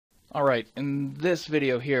Alright, in this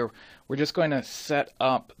video here, we're just going to set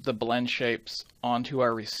up the blend shapes onto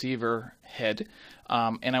our receiver head.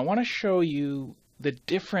 And I want to show you the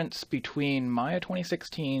difference between Maya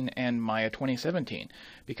 2016 and Maya 2017,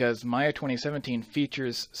 because Maya 2017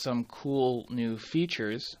 features some cool new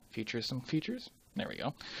features. There we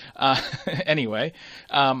go. Anyway,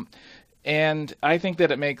 and I think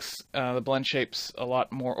that it makes the blend shapes a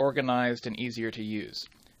lot more organized and easier to use.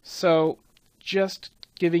 So just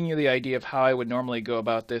giving you the idea of how I would normally go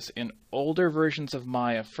about this in older versions of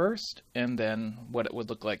Maya first, and then what it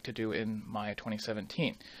would look like to do in Maya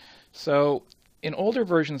 2017. So in older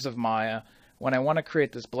versions of Maya, when I want to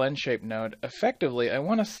create this blend shape node, effectively I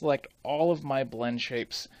want to select all of my blend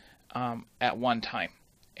shapes at one time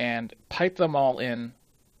and pipe them all in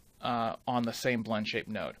on the same blend shape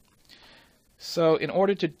node. So in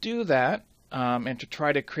order to do that, and to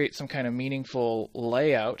try to create some kind of meaningful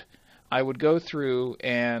layout, I would go through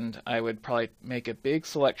and I would probably make a big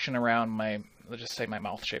selection around my, let's just say my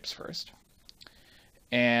mouth shapes first.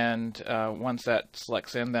 And once that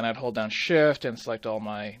selects in, then I'd hold down Shift and select all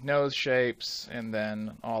my nose shapes, and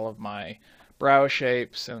then all of my brow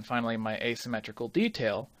shapes, and finally my asymmetrical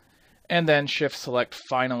detail, and then Shift select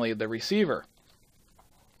finally the receiver.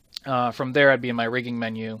 From there I'd be in my rigging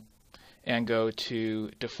menu and go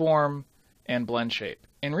to Deform and Blend Shape.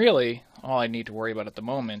 And really, all I need to worry about at the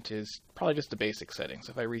moment is probably just the basic settings.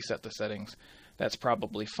 If I reset the settings, that's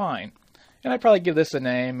probably fine. And I'd probably give this a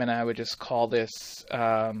name, and I would just call this,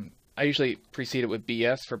 I usually precede it with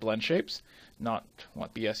BS for blend shapes, not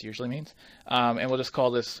what BS usually means. And we'll just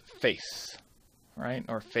call this face, right?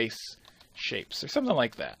 Or face shapes, or something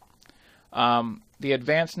like that. The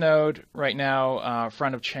advanced node right now,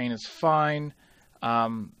 front of chain is fine.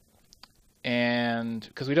 And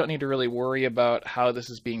because we don't need to really worry about how this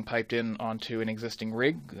is being piped in onto an existing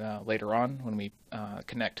rig later on when we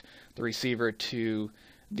connect the receiver to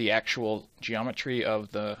the actual geometry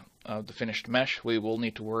of the finished mesh, we will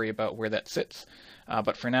need to worry about where that sits.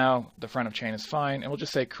 But for now, the front of chain is fine, and we'll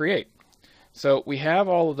just say create. So we have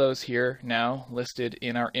all of those here now listed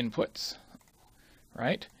in our inputs,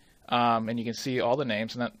 right? And you can see all the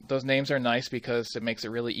names, and those names are nice because it makes it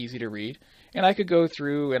really easy to read. And I could go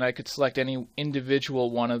through and I could select any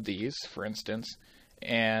individual one of these, for instance,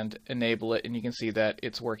 and enable it, and you can see that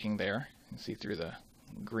it's working there. You can see through the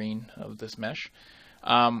green of this mesh.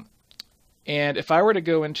 And if I were to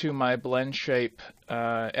go into my blend shape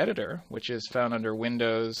editor, which is found under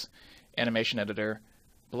Windows, Animation Editor,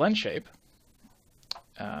 Blend Shape,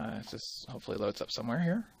 this hopefully loads up somewhere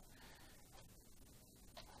here.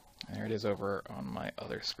 There it is over on my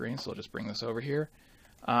other screen, so I'll just bring this over here.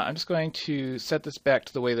 I'm just going to set this back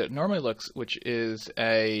to the way that it normally looks, which is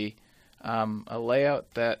a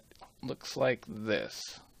layout that looks like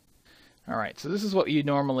this. Alright, so this is what you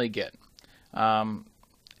normally get.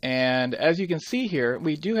 And as you can see here,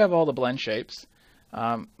 we do have all the blend shapes.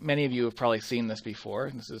 Many of you have probably seen this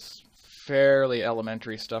before. This is fairly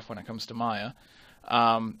elementary stuff when it comes to Maya.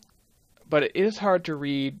 But it is hard to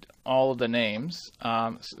read all of the names.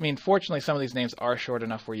 I mean, fortunately, some of these names are short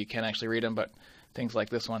enough where you can actually read them, but things like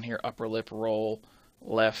this one here, upper lip, roll,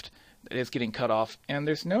 left, it is getting cut off. And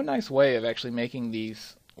there's no nice way of actually making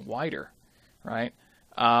these wider, right?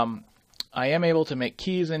 I am able to make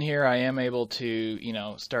keys in here. I am able to, you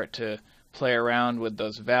know, start to play around with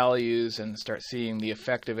those values and start seeing the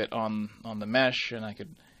effect of it on the mesh. And I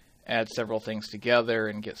could add several things together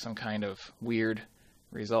and get some kind of weird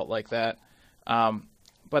result like that.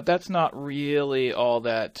 But that's not really all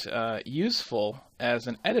that useful as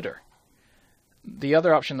an editor. The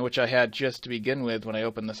other option which I had just to begin with when I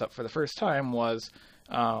opened this up for the first time was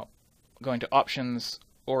going to Options,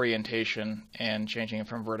 Orientation, and changing it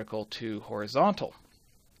from vertical to horizontal.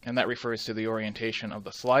 And that refers to the orientation of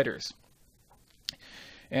the sliders.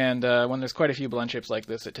 And when there's quite a few blend shapes like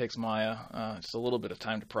this, it takes Maya just a little bit of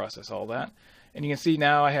time to process all that. And you can see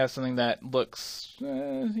now I have something that looks,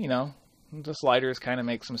 you know, the sliders kind of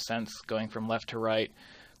make some sense going from left to right.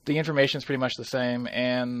 The information is pretty much the same,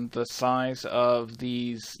 and the size of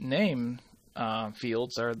these name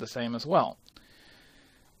fields are the same as well.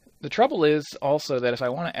 The trouble is also that if I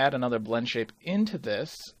want to add another blend shape into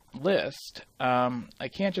this list, I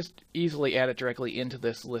can't just easily add it directly into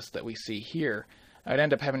this list that we see here. I'd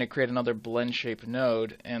end up having to create another blend shape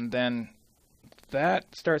node, and then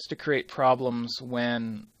that starts to create problems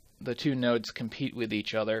when the two nodes compete with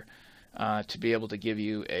each other to be able to give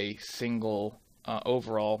you a single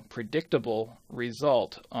overall predictable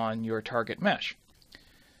result on your target mesh.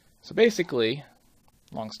 So basically,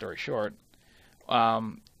 long story short,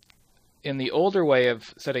 in the older way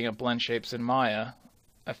of setting up blend shapes in Maya,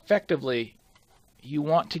 effectively you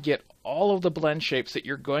want to get all of the blend shapes that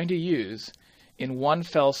you're going to use in one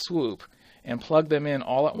fell swoop and plug them in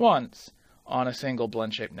all at once on a single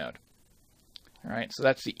blend shape node. All right, so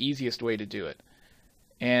that's the easiest way to do it.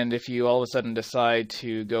 And if you all of a sudden decide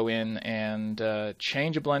to go in and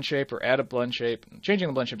change a blend shape or add a blend shape, changing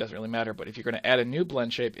the blend shape doesn't really matter, but if you're going to add a new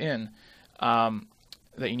blend shape in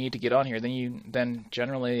that you need to get on here, then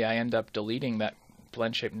generally I end up deleting that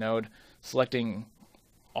blend shape node, selecting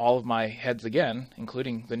all of my heads again,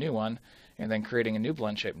 including the new one, and then creating a new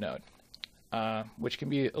blend shape node, which can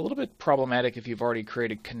be a little bit problematic if you've already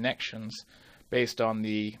created connections based on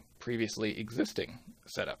the previously existing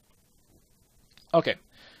setup. Okay,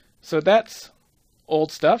 so that's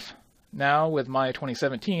old stuff. Now with Maya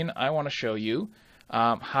 2017, I want to show you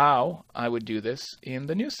how I would do this in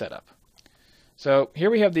the new setup. So here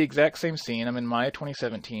we have the exact same scene. I'm in Maya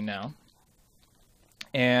 2017 now.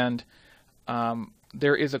 And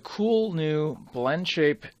there is a cool new blend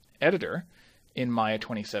shape editor in Maya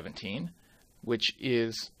 2017, which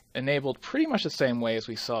is enabled pretty much the same way as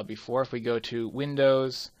we saw before. If we go to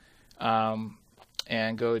Windows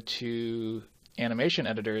and go to animation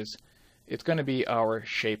editors, it's going to be our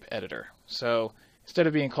shape editor. So instead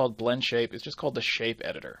of being called blend shape, it's just called the shape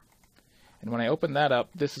editor. And when I open that up,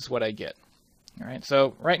 this is what I get. All right,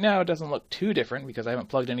 so right now it doesn't look too different because I haven't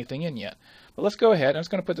plugged anything in yet. But let's go ahead. I'm just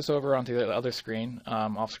going to put this over onto the other screen,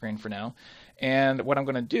 off screen for now. And what I'm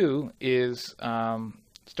going to do is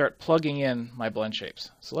start plugging in my blend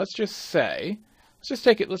shapes. So let's just say,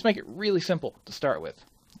 let's make it really simple to start with.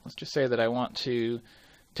 Let's just say that I want to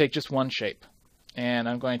take just one shape, and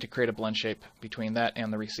I'm going to create a blend shape between that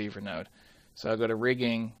and the receiver node. So I'll go to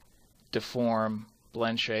Rigging, Deform,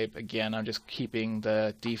 Blend Shape. Again, I'm just keeping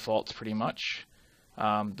the defaults pretty much.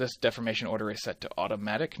 This deformation order is set to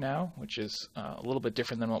automatic now, which is a little bit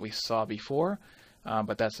different than what we saw before,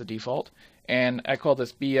 but that's the default. And I call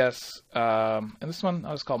this BS, and this one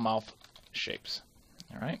I'll just call Mouth Shapes.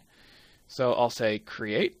 All right. So I'll say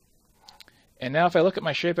Create. And now if I look at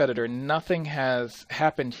my shape editor, nothing has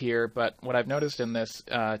happened here, but what I've noticed in this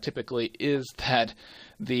typically is that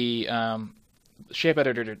the shape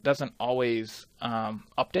editor doesn't always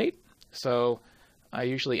update. So I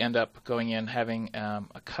usually end up going in having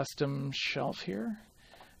a custom shelf here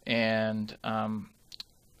and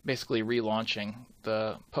basically relaunching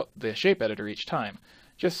the shape editor each time,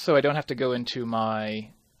 just so I don't have to go into my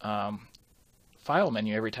file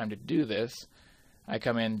menu every time to do this. I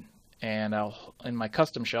come in and in my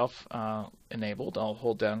custom shelf enabled, I'll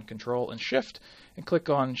hold down Control and Shift and click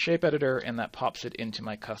on Shape Editor, and that pops it into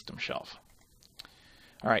my custom shelf.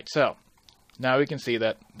 All right, so now we can see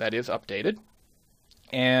that that is updated.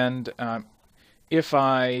 And if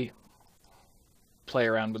I play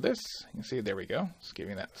around with this, you can see, there we go. It's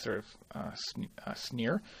giving that sort of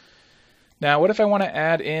sneer. Now, what if I want to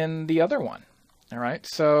add in the other one? All right,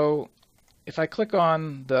 so if I click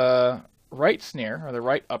on the right sneer, or the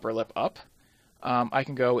right upper lip up, I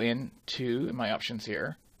can go into my options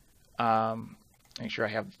here, make sure I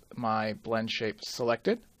have my blend shape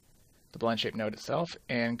selected, the blend shape node itself,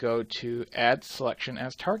 and go to Add Selection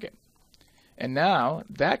as Target. And now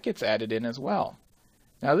that gets added in as well.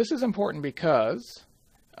 Now this is important because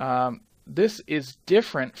this is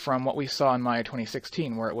different from what we saw in Maya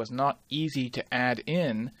 2016, where it was not easy to add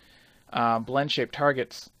in blend shape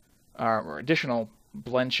targets or additional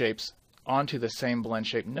blend shapes onto the same blend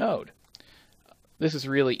shape node. This is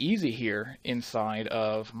really easy here inside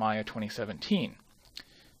of Maya 2017.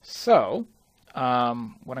 So what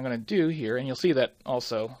I'm going to do here, and you'll see that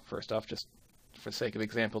also, first off, just for the sake of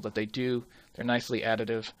example, that they're nicely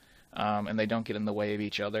additive and they don't get in the way of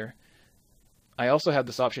each other. I also have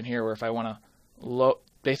this option here where if I want to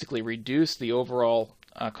basically reduce the overall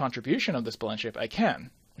contribution of this blend shape, I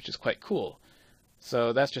can, which is quite cool.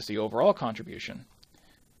 So that's just the overall contribution.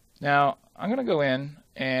 Now I'm going to go in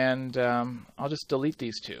and I'll just delete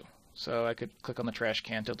these two. So I could click on the trash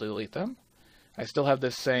can to delete them. I still have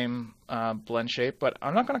this same blend shape, but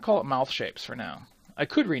I'm not going to call it Mouth Shapes for now. I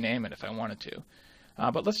could rename it if I wanted to.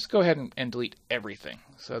 But let's just go ahead and delete everything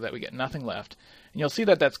so that we get nothing left. And you'll see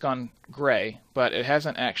that that's gone gray, but it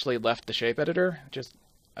hasn't actually left the shape editor.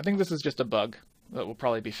 I think this is just a bug that will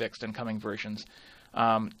probably be fixed in coming versions.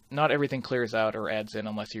 Not everything clears out or adds in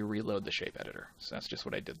unless you reload the shape editor. So that's just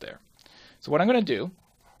what I did there. So what I'm going to do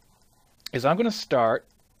is I'm going to start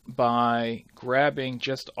by grabbing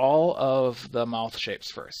just all of the mouth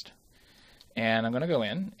shapes first. And I'm going to go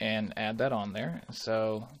in and add that on there.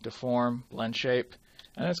 So deform, blend shape,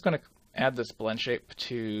 and it's going to add this blend shape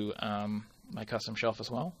to my custom shelf as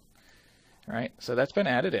well. All right, so that's been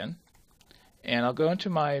added in. And I'll go into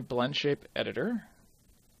my blend shape editor,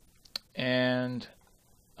 and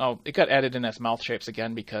oh, it got added in as mouth shapes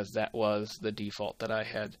again because that was the default that I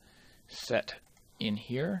had set in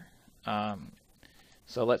here.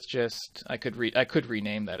 So let's just, I could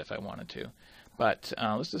rename that if I wanted to, but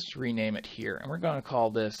let's just rename it here, and we're going to call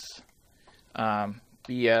this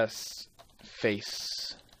BS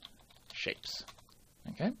face shapes.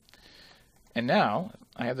 Okay, and now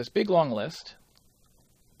I have this big long list.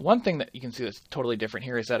 One thing that you can see that's totally different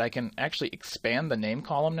here is that I can actually expand the name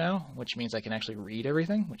column now, which means I can actually read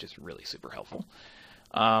everything, which is really super helpful.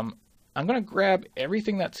 I'm going to grab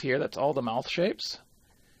everything that's here, that's all the mouth shapes,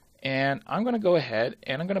 and I'm going to go ahead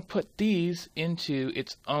and I'm going to put these into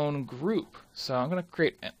its own group. So I'm going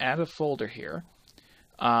to add a folder here.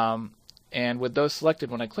 And with those selected,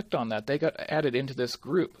 when I clicked on that, they got added into this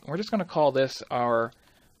group. We're just going to call this our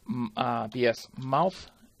BS mouth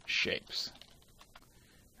shapes.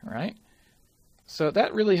 All right. So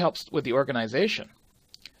that really helps with the organization.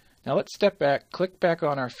 Now let's step back, click back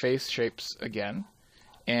on our face shapes again,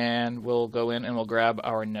 and we'll go in and we'll grab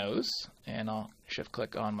our nose, and I'll shift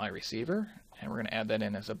click on my receiver, and we're going to add that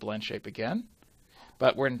in as a blend shape again.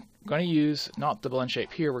 But we're going to use not the blend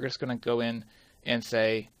shape here, we're just going to go in and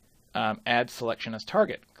say add selection as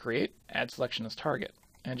target, create add selection as target.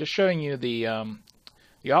 And just showing you the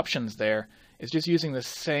options there is just using the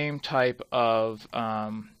same type of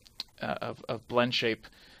blend shape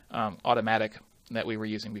automatic that we were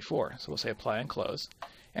using before. So we'll say apply and close.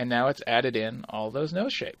 And now it's added in all those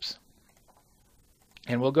nose shapes.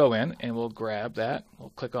 And we'll go in and we'll grab that.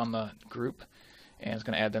 We'll click on the group, and it's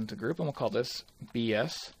going to add them to group, and we'll call this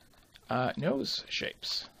BS nose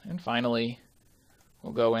shapes. And finally,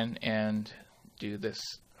 we'll go in and do this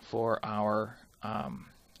for our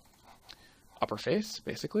upper face,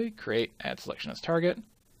 basically. Create add selection as target.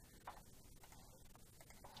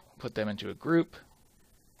 Put them into a group.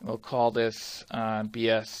 We'll call this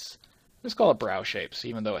BS, just call it brow shapes,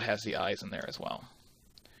 even though it has the eyes in there as well.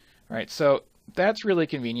 All right, so that's really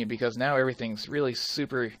convenient because now everything's really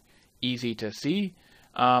super easy to see.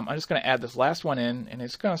 I'm just going to add this last one in, and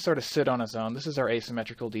it's going to sort of sit on its own. This is our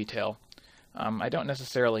asymmetrical detail. I don't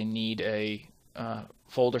necessarily need a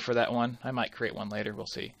folder for that one. I might create one later, we'll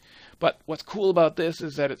see. But what's cool about this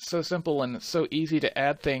is that it's so simple and it's so easy to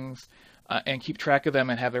add things and keep track of them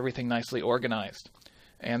and have everything nicely organized.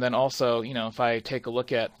 And then also, you know, if I take a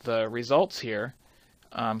look at the results here,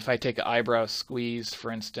 if I take an eyebrow squeeze,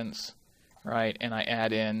 for instance, right, and I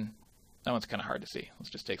add in, that one's kind of hard to see.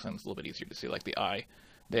 Let's just take something that's a little bit easier to see, like the eye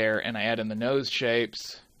there, and I add in the nose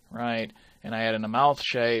shapes, right, and I add in a mouth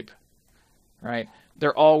shape, right.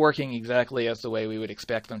 They're all working exactly as the way we would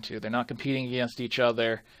expect them to. They're not competing against each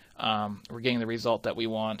other. We're getting the result that we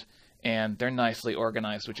want, and they're nicely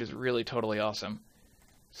organized, which is really totally awesome.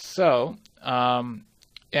 So,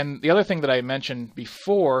 and the other thing that I mentioned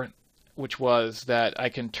before, which was that I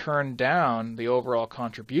can turn down the overall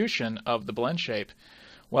contribution of the blend shape.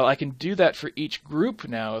 Well, I can do that for each group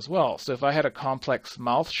now as well. So if I had a complex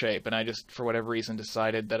mouth shape and I just, for whatever reason,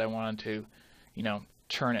 decided that I wanted to, you know,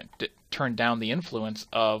 turn down the influence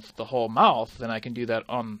of the whole mouth, then I can do that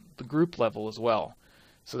on the group level as well.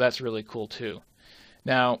 So that's really cool too.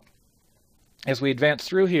 Now, as we advance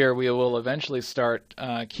through here, we will eventually start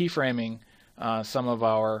keyframing some of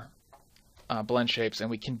our blend shapes, and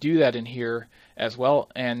we can do that in here as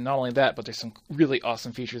well. And not only that, but there's some really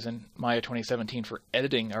awesome features in Maya 2017 for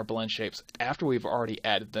editing our blend shapes after we've already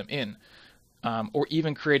added them in, or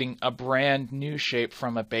even creating a brand new shape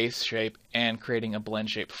from a base shape and creating a blend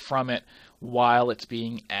shape from it while it's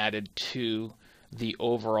being added to the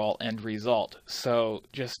overall end result. So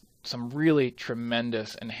just some really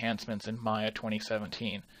tremendous enhancements in Maya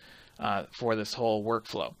 2017 for this whole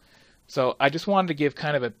workflow. So I just wanted to give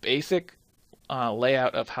kind of a basic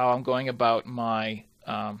layout of how I'm going about my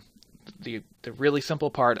the really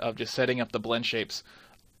simple part of just setting up the blend shapes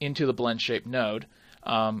into the blend shape node,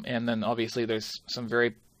 and then obviously there's some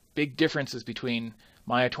very big differences between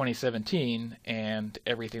Maya 2017 and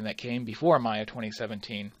everything that came before Maya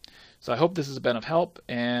 2017. So I hope this has been of help,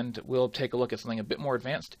 and we'll take a look at something a bit more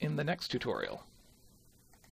advanced in the next tutorial.